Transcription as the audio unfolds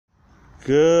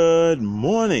Good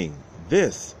morning.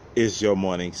 This is your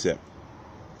morning sip.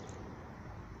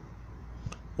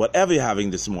 Whatever you're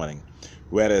having this morning,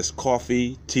 whether it's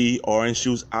coffee, tea, orange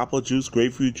juice, apple juice,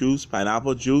 grapefruit juice,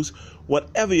 pineapple juice,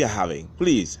 whatever you're having,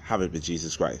 please have it with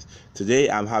Jesus Christ. Today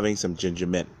I'm having some ginger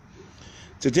mint.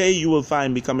 Today you will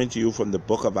find me coming to you from the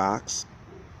book of Acts,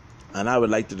 and I would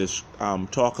like to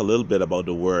talk a little bit about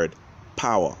the word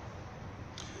power.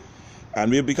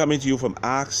 And we'll be coming to you from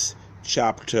Acts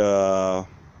chapter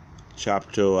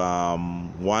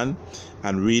 1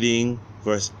 and reading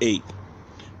verse 8.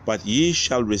 But ye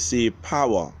shall receive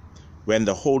power when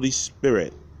the Holy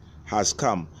Spirit has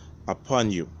come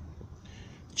upon you.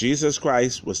 Jesus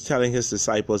Christ was telling his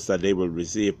disciples that they will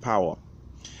receive power.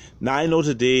 Now I know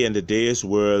today in today's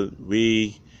world,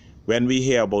 when we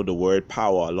hear about the word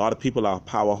power, a lot of people are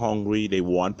power hungry. They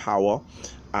want power,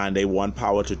 and they want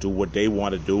power to do what they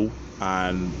want to do.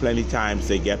 And plenty times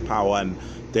they get power and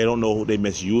they don't know who they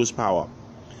misuse power.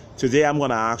 Today I'm going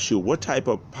to ask you, what type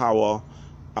of power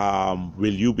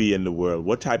will you be in the world?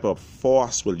 What type of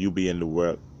force will you be in the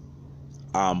world?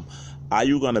 Are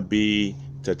you going to be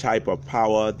the type of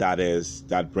power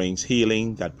that brings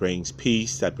healing, that brings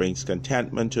peace, that brings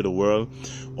contentment to the world?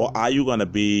 Or are you going to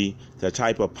be the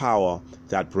type of power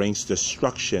that brings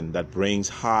destruction, that brings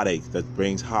heartache, that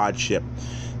brings hardship?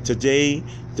 Today,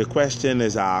 the question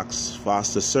is asked for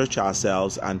us to search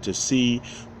ourselves and to see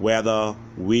whether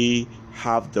we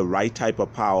have the right type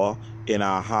of power in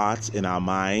our hearts, in our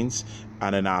minds,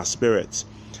 and in our spirits.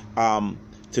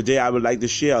 Today, I would like to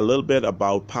share a little bit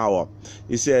about power.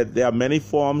 He said there are many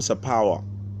forms of power.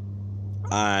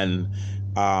 And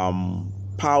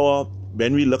power,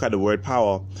 when we look at the word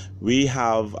power, we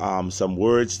have some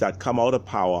words that come out of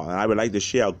power. And I would like to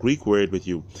share a Greek word with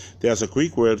you. There's a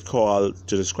Greek word to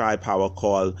describe power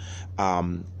called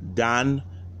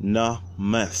dynamis.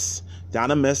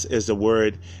 Dynamis is the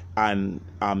word and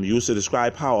used to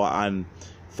describe power. And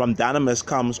from dynamis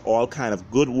comes all kind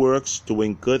of good works,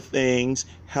 doing good things,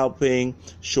 helping,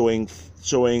 showing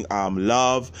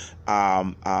love,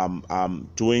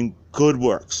 doing good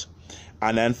works.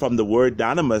 And then from the word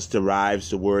dynamis derives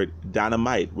the word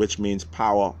dynamite, which means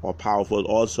power or powerful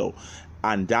also.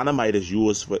 And dynamite is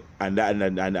used for, and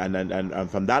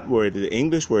from that word, the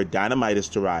English word dynamite is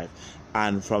derived.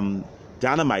 And from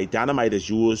dynamite is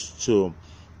used to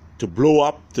blow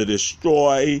up, to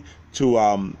destroy,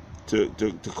 to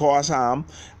cause harm,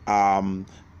 and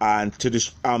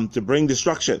to bring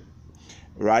destruction,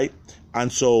 right?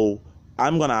 And so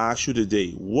I'm going to ask you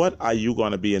today, what are you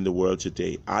going to be in the world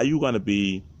today? Are you going to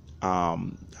be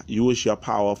use your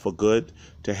power for good,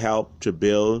 to help, to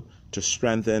build, to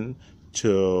strengthen,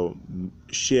 to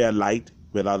share light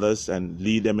with others and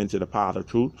lead them into the path of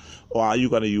truth? Or are you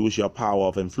going to use your power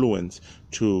of influence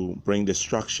to bring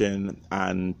destruction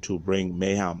and to bring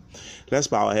mayhem? Let's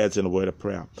bow our heads in a word of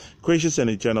prayer. Gracious and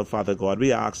eternal Father God,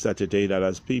 we ask that today that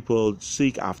as people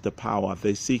seek after power, if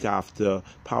they seek after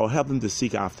power, help them to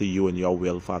seek after you and your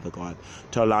will, Father God,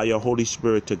 to allow your Holy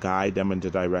Spirit to guide them and to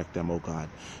direct them, oh God.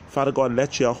 Father God,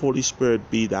 let your Holy Spirit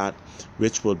be that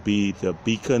which will be the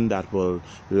beacon that will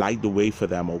light the way for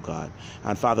them, oh God.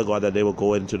 And Father God, that they will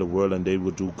go into the world and they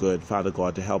will do good, Father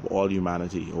God, to help all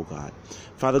humanity, oh God.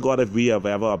 Father God, if we have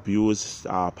ever abused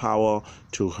our power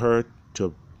to hurt,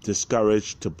 to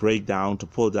discourage, to break down, to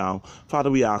pull down, Father,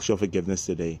 we ask your forgiveness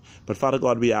today. But Father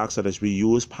God, we ask that as we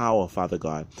use power, Father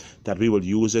God, that we will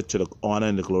use it to the honor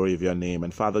and the glory of your name.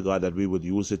 And Father God, that we would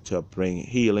use it to bring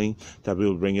healing, that we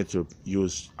will bring it to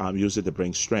use it to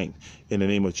bring strength in the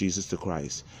name of Jesus the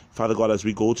Christ. Father God, as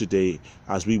we go today,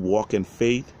 as we walk in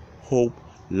faith, hope,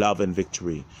 love, and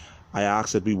victory, I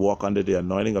ask that we walk under the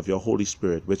anointing of your Holy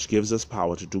Spirit, which gives us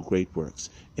power to do great works.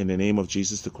 In the name of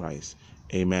Jesus the Christ.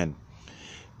 Amen.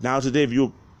 Now today,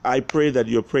 I pray that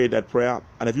you prayed that prayer,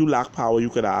 and if you lack power, you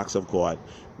could ask of God,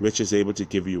 which is able to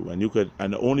give you. And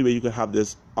the only way you can have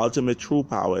this ultimate true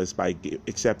power is by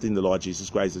accepting the Lord Jesus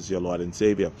Christ as your Lord and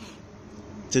Savior.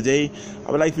 Today,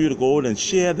 I would like for you to go and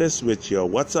share this with your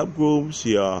WhatsApp groups,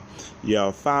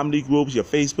 your family groups, your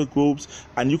Facebook groups,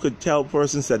 and you could tell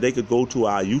persons that they could go to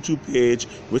our YouTube page,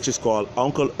 which is called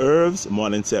Uncle Irv's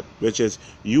Morning Sip, which is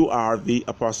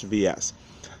URV''S.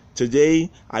 Today,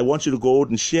 I want you to go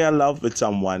and share love with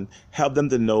someone, help them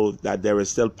to know that there is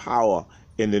still power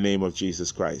in the name of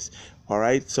Jesus Christ. All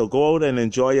right, so go out and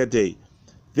enjoy your day.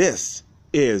 This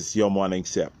is your morning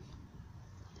sip.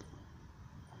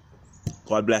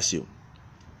 God bless you.